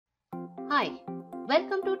Hi,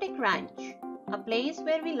 welcome to Tech Ranch, a place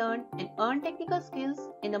where we learn and earn technical skills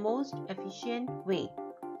in the most efficient way.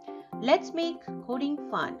 Let's make coding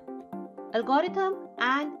fun. Algorithm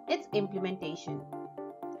and its implementation.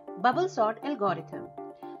 Bubble sort algorithm.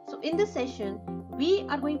 So in this session, we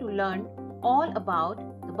are going to learn all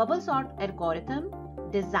about the bubble sort algorithm,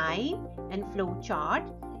 design and flowchart,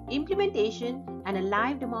 implementation and a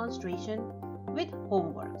live demonstration with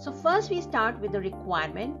homework. So first we start with the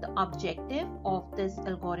requirement, the objective of this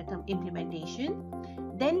algorithm implementation.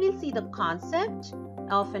 Then we'll see the concept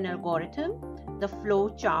of an algorithm, the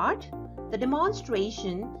flow chart, the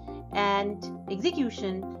demonstration and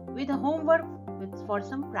execution with a homework for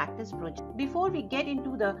some practice project. Before we get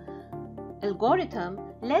into the algorithm,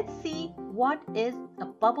 let's see what is a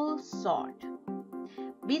bubble sort.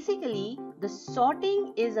 Basically, the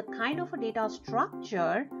sorting is a kind of a data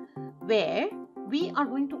structure where we are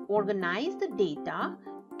going to organize the data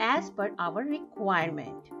as per our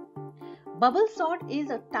requirement. Bubble sort is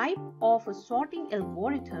a type of a sorting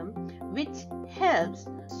algorithm which helps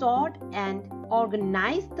sort and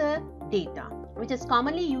organize the data, which is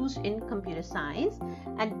commonly used in computer science.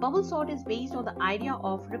 And bubble sort is based on the idea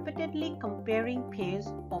of repeatedly comparing pairs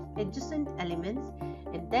of adjacent elements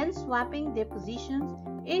and then swapping their positions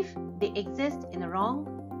if they exist in the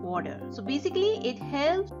wrong order. So basically it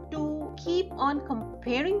helps to keep on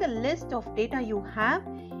comparing the list of data you have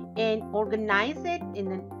and organize it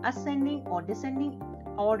in an ascending or descending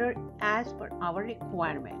order as per our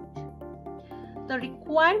requirement. The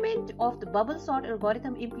requirement of the bubble sort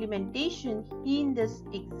algorithm implementation in this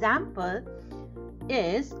example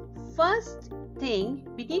is, first thing,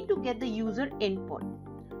 we need to get the user input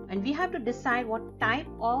and we have to decide what type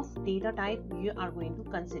of data type we are going to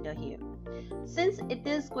consider here. Since it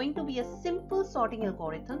is going to be a simple sorting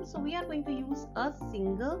algorithm, so we are going to use a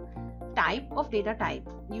single type of data type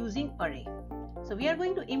using array. So we are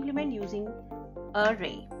going to implement using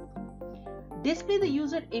array. Display the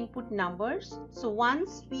user input numbers. So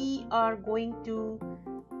once we are going to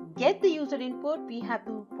get the user input, we have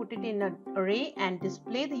to put it in an array and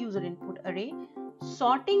display the user input array.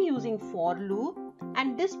 Sorting using for loop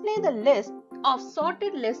and display the list of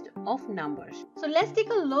sorted list of numbers. So let's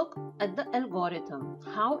take a look at the algorithm,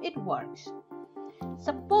 how it works.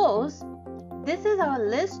 Suppose this is our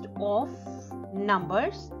list of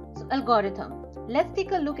numbers. So algorithm, let's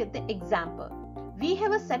take a look at the example. We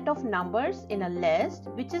have a set of numbers in a list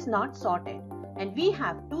which is not sorted and we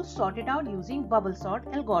have to sort it out using bubble sort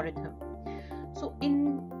algorithm. So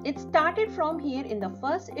it started from here in the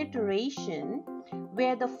first iteration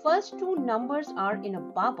where the first two numbers are in a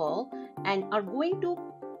bubble and are going to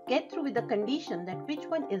get through with the condition that which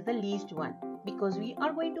one is the least one, because we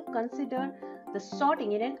are going to consider the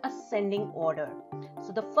sorting in an ascending order.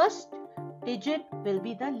 So the first digit will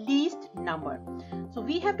be the least number. So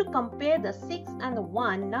we have to compare the 6 and the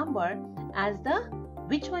 1 number as the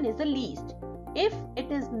which one is the least. If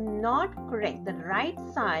it is not correct, the right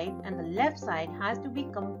side and the left side has to be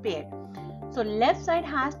compared. So left side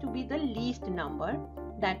has to be the least number.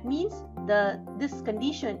 That means this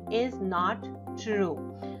condition is not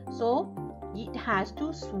true. So it has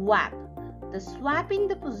to swap. The swapping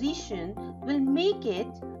the position will make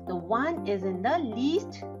it the one is in the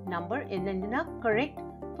least number in a correct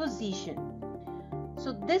position.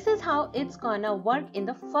 So this is how it's gonna work in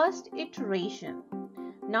the first iteration.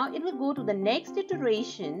 Now it will go to the next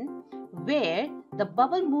iteration where the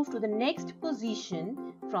bubble moves to the next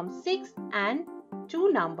position from 6 and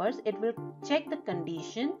 2 numbers. It will check the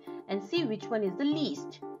condition and see which one is the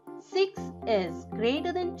least. 6 is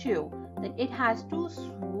greater than 2, then it has to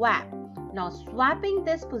swap. Now swapping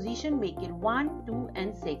this position make it 1, 2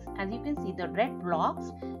 and 6. As you can see the red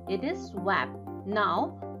blocks, it is swapped.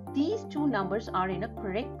 Now these two numbers are in a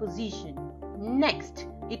correct position. Next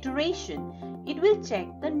iteration, it will check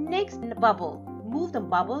the next bubble, move the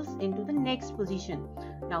bubbles into the next position.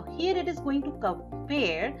 Now here it is going to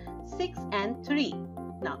compare 6 and 3.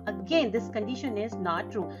 Now again this condition is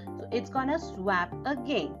not true, so it's gonna swap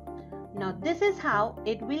again. Now this is how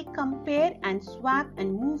it will compare and swap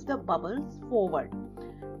and move the bubbles forward.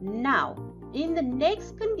 Now in the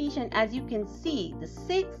next condition, as you can see, the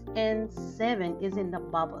 6 and 7 is in the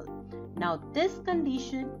bubble. Now this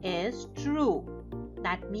condition is true.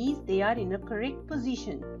 That means they are in a correct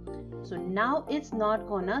position. So now it's not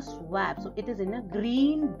gonna swap. So it is in a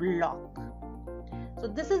green block. So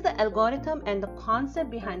this is the algorithm and the concept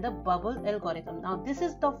behind the bubble algorithm. Now this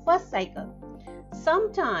is the first cycle.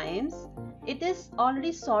 Sometimes it is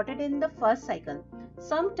already sorted in the first cycle.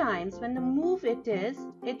 Sometimes when the move it is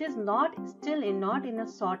not in a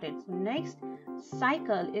sorted. So next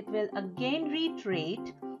cycle it will again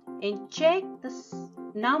reiterate and check the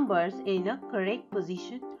numbers in a correct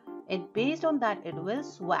position, and based on that it will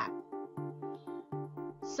swap.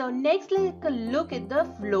 So next let's take a look at the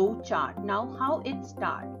flow chart. Now how it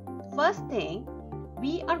starts. First thing,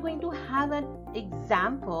 we are going to have an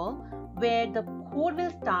example where the code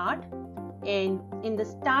will start, and in the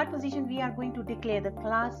start position we are going to declare the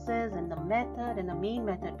classes and the method and the main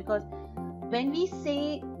method, because when we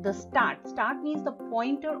say the start means the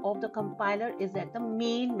pointer of the compiler is at the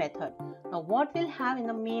main method. Now what we'll have in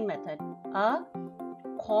the main method? A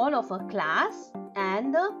call of a class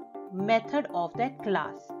and the method of that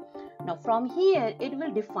class. Now from here it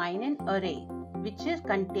will define an array which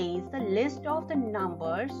contains the list of the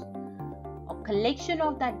numbers, a collection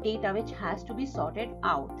of that data which has to be sorted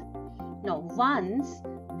out. Now once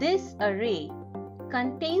this array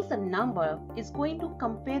contains the number, is going to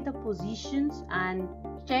compare the positions and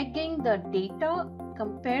checking the data,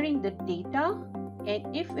 comparing the data,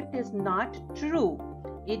 and if it is not true,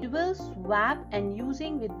 it will swap and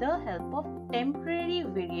using with the help of temporary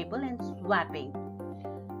variable and swapping.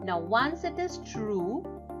 Now once it is true,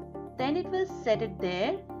 then it will set it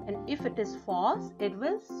there, and if it is false, it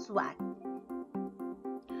will swap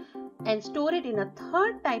and store it in a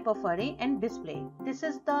third type of array and display. This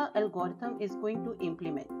is the algorithm is going to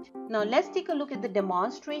implement. Now let's take a look at the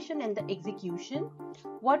demonstration and the execution.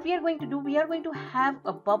 What we are going to do, we are going to have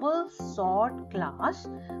a bubble sort class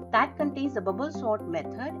that contains the bubble sort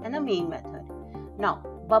method and a main method. Now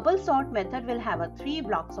bubble sort method will have 3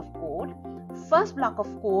 blocks of code. First block of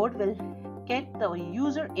code will get the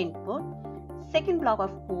user input. Second block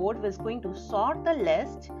of code is going to sort the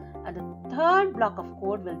list, and the third block of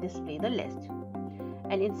code will display the list.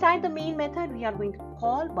 And inside the main method we are going to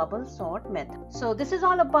call bubble sort method. So this is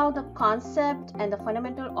all about the concept and the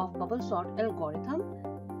fundamental of bubble sort algorithm.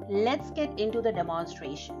 Let's get into the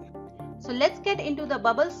demonstration. So let's get into the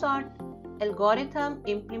bubble sort algorithm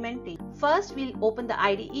implementation. First we'll open the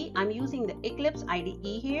IDE. I'm using the Eclipse IDE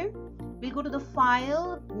here. We'll go to the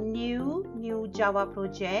file, new Java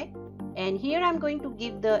project, and here I'm going to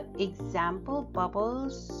give the example bubble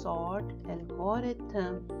sort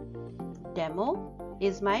algorithm demo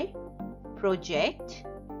is my project.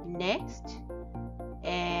 Next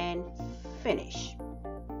and finish.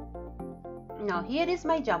 Now here is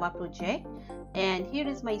my Java project and here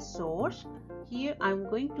is my source. Here I'm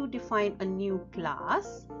going to define a new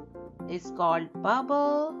class. It's called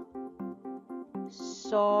bubble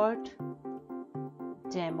sort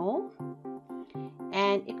demo,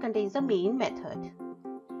 and it contains the main method.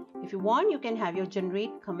 If you want, you can have your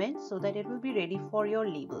generate comment so that it will be ready for your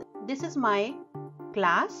label. This is my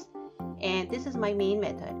class and this is my main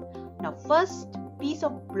method. Now first piece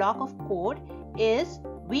of block of code is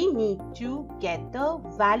we need to get the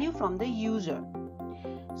value from the user.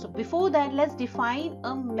 So before that, let's define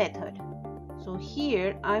a method. So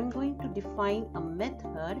here I'm going to define a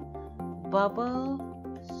method bubble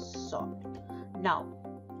sort. Now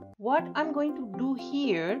what I'm going to do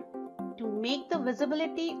here to make the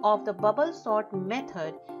visibility of the bubble sort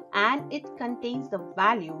method, and it contains the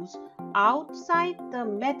values outside the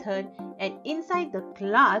method and inside the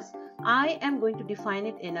class, I am going to define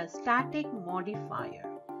it in a static modifier.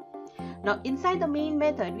 Now inside the main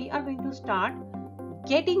method we are going to start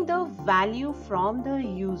getting the value from the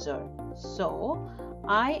user. So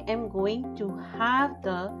I am going to have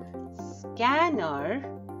the scanner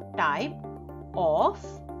type of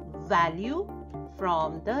value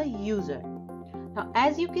from the user. Now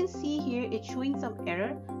as you can see here, it's showing some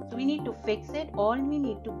error, so we need to fix it. All we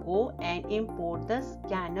need to go and import the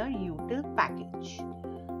scanner util package.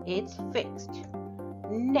 It's fixed.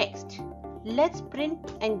 Next, let's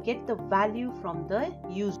print and get the value from the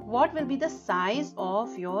user. What will be the size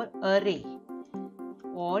of your array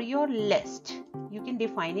or your list? You can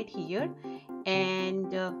define it here,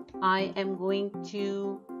 and I am going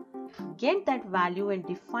to get that value and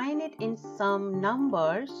define it in some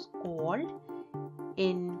numbers called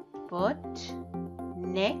input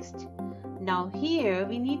next. Now here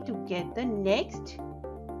we need to get the next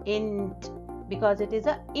int because it is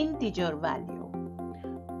an integer value.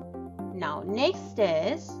 Now next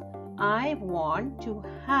is I want to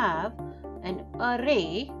have an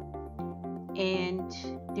array and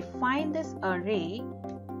define this array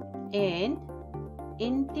in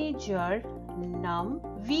integer num.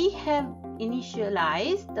 We have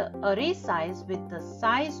initialized the array size with the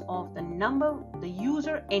size of the number the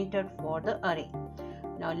user entered for the array.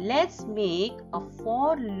 Now let's make a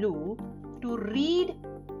for loop to read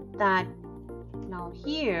that. Now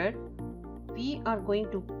here we are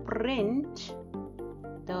going to print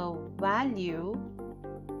the value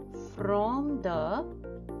from the,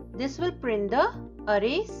 this will print the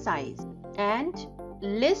array size and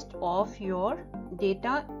list of your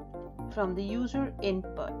data from the user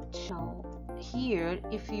input. Now here,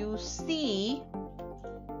 if you see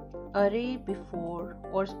array before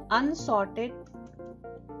or unsorted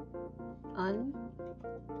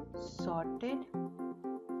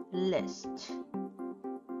list.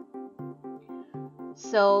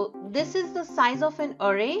 So this is the size of an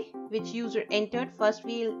array which user entered. First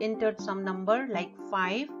we'll enter some number like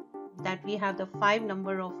 5, that we have the 5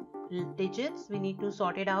 number of digits. We need to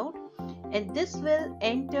sort it out, and this will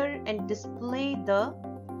enter and display the.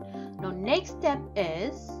 Now next step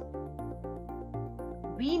is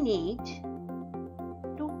we need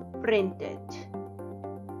to print it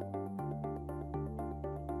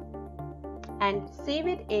and save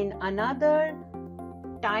it in another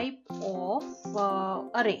type of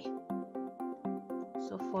array.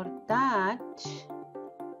 So for that,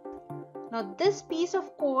 now this piece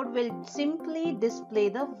of code will simply display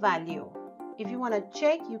the value. If you want to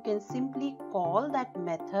check, you can simply call that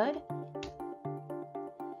method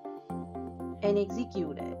and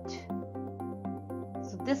execute it.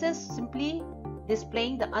 So this is simply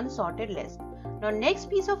displaying the unsorted list. Now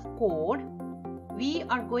next piece of code, we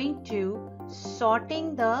are going to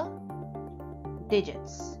sorting the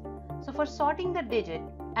digits. So for sorting the digit,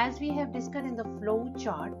 as we have discussed in the flow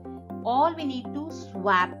chart, all we need to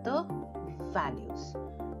swap the values.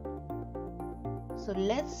 So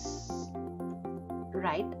let's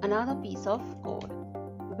write another piece of code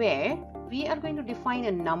where we are going to define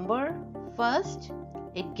a number first.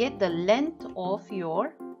 It get the length of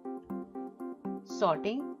your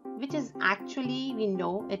sorting, which is actually, we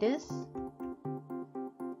know it is,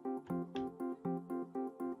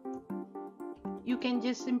 you can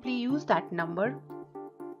just simply use that number.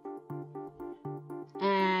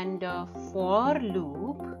 And for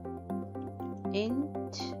loop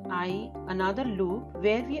int I, another loop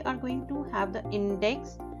where we are going to have the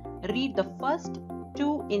index read the first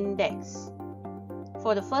 2 index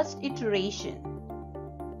for the first iteration.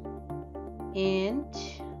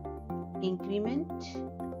 Int increment,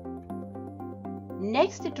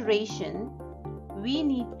 next iteration we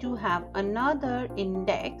need to have another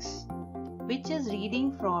index which is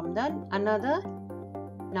reading from the another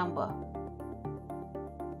number.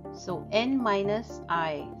 So n minus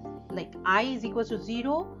I, like I is equals to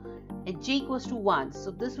 0 and j equals to 1.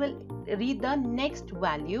 So this will read the next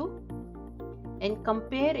value and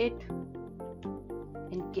compare it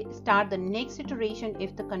and start the next iteration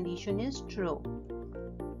if the condition is true.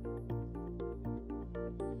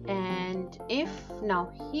 And if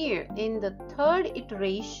now here in the third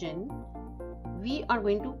iteration we are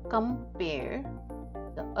going to compare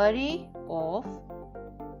the array of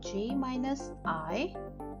j minus I,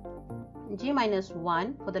 j minus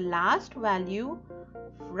 1 for the last value,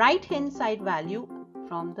 right hand side value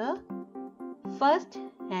from the first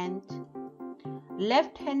hand,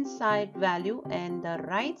 left hand side value and the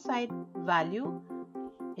right side value,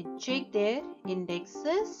 and check their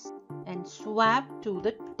indexes and swap to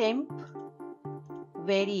the temp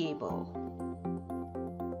variable.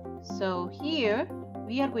 So here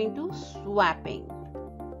we are going to swapping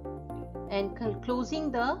and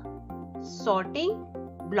closing the sorting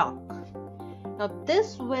block. Now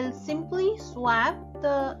this will simply swap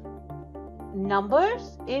the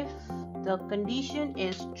numbers if the condition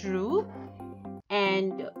is true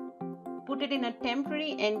and put it in a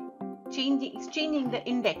temporary and exchanging the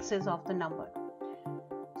indexes of the number.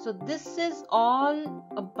 So this is all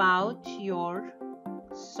about your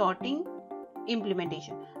sorting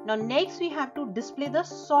implementation. Now next we have to display the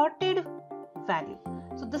sorted value.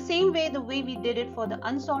 So the same way, the way we did it for the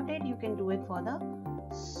unsorted, you can do it for the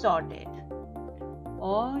sorted.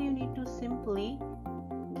 All you need to simply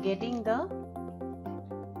getting the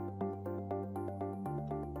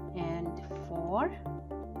and for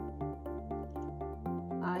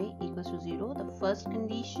I equals to 0, the first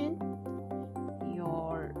condition,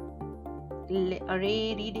 your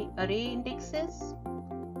array indexes,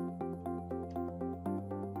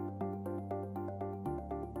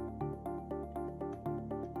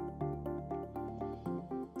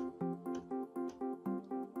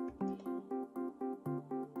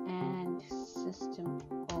 and system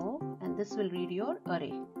O, and this will read your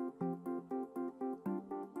array.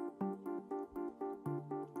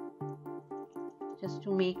 Just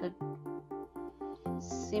to make a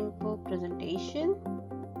simple presentation,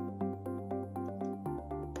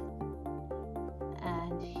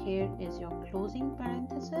 and here is your closing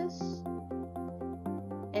parenthesis,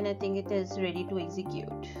 and I think it is ready to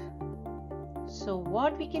execute. So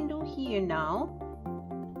what we can do here now,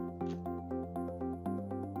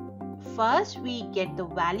 first we get the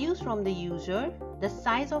values from the user the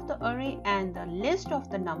size of the array and the list of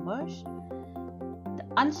the numbers, the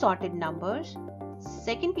unsorted numbers.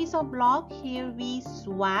 Second piece of block, here we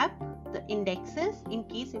swap the indexes in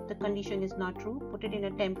case if the condition is not true, put it in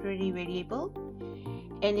a temporary variable.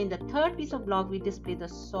 And in the third piece of block, we display the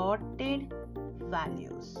sorted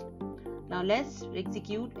values. Now let's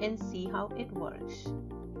execute and see how it works.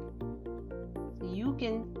 So you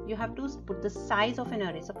have to put the size of an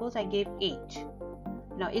array. Suppose I gave 8.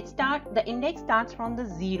 Now the index starts from the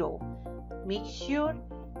 0. Make sure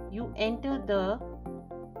you enter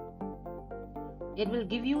it will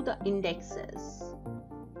give you the indexes.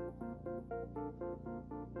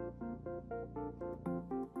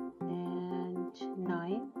 And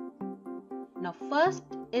 9. Now first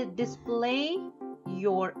is display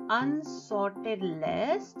your unsorted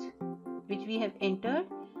list, which we have entered.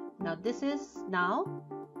 Now this is now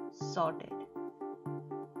sorted.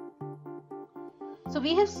 So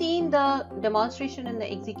we have seen the demonstration and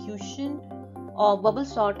the execution of bubble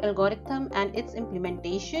sort algorithm and its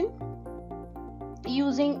implementation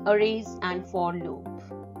using arrays and for loop.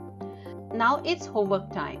 Now it's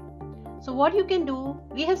homework time. So what you can do,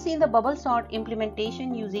 we have seen the bubble sort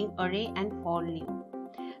implementation using array and for loop.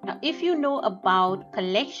 Now if you know about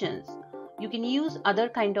collections, you can use other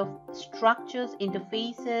kind of structures,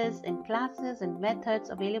 interfaces and classes and methods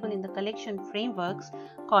available in the collection frameworks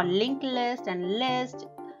called linked list and list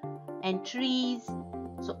and trees.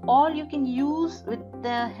 So all you can use with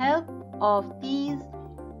the help of these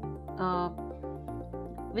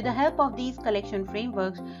collection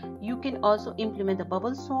frameworks, you can also implement the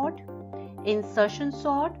bubble sort, insertion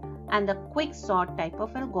sort and the quick sort type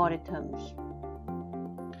of algorithms.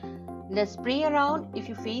 Let's play around. If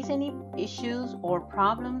you face any issues or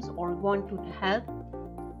problems or want to help,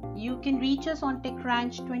 you can reach us on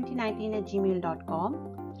techranch2019@gmail.com.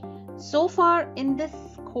 So far in this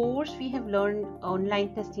course, we have learned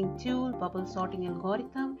online testing tool, bubble sorting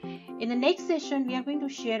algorithm. In the next session, we are going to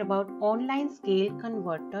share about online scale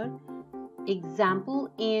converter example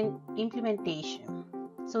in implementation.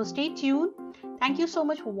 So stay tuned. Thank you so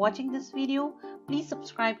much for watching this video. Please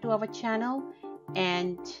subscribe to our channel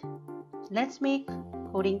and let's make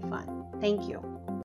coding fun. Thank you.